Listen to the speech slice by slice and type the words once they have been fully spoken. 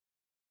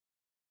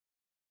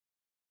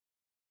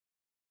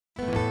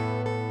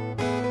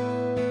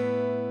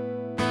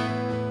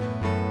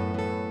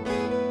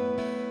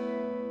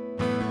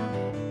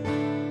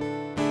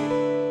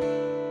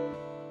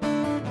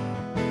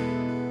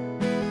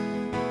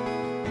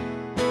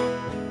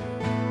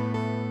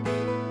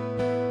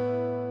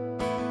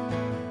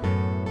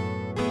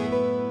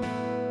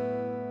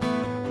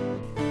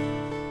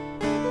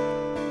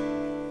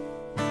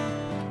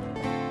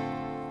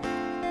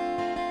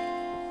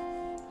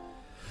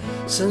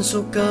伸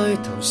縮街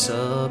頭十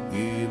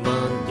餘萬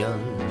人，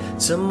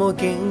怎麼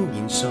竟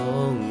然總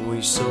會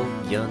熟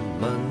人？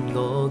問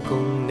我共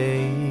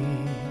你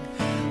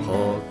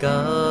何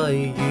解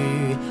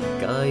於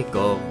街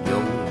角擁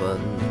吻？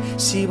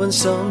試溫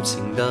心情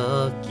突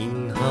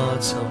然下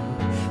沉，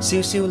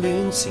小小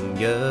戀情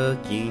若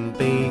然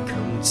被擒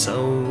就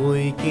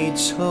會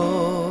結束，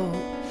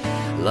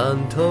難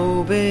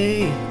逃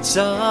避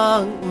責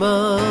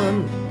問。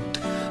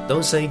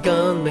當世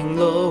間明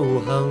路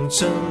行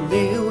盡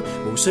了，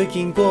無需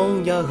見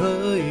光也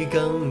許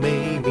更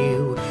美妙。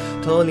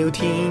拖了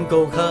天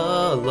局下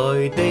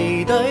來，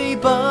地底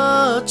不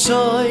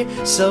再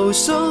受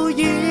騷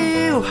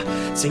擾，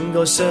整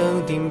個商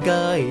店街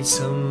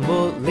沉沒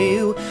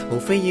了，無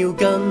非要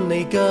跟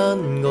你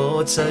跟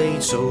我製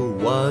造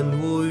還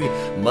會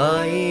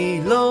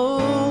迷路，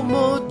沒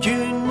完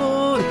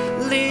沒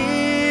了，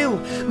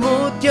沒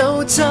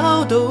有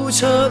找到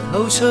出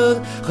口出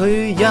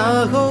去也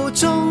好，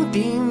終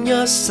點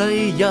一世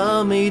也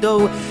未到，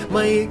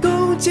迷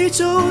宮之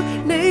中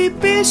你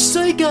必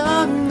須跟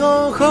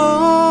我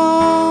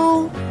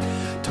好。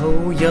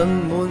途人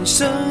們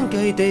相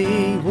繼地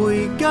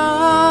回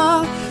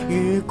家，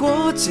如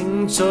果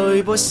正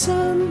在播新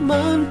聞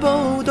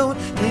報道，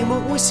題目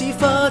會是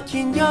發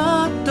現一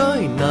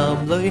對男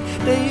女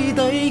地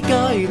底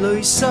街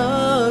裏失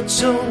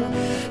蹤，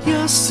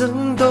一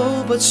生都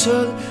不出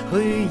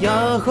去也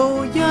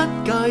好，一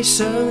街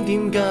商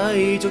店繼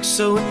續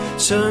掃，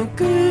長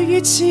居於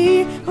此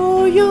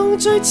何用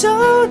再找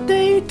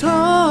地圖？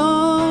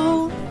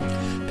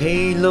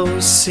疲勞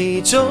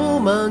時早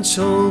晚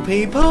做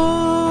皮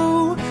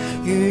鋪，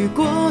如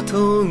果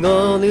肚餓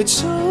了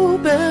早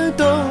餅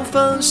當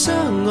飯相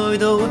愛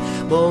到，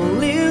忘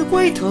了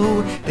歸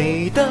途，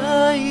地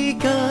底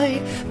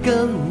街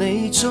跟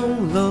你終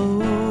老。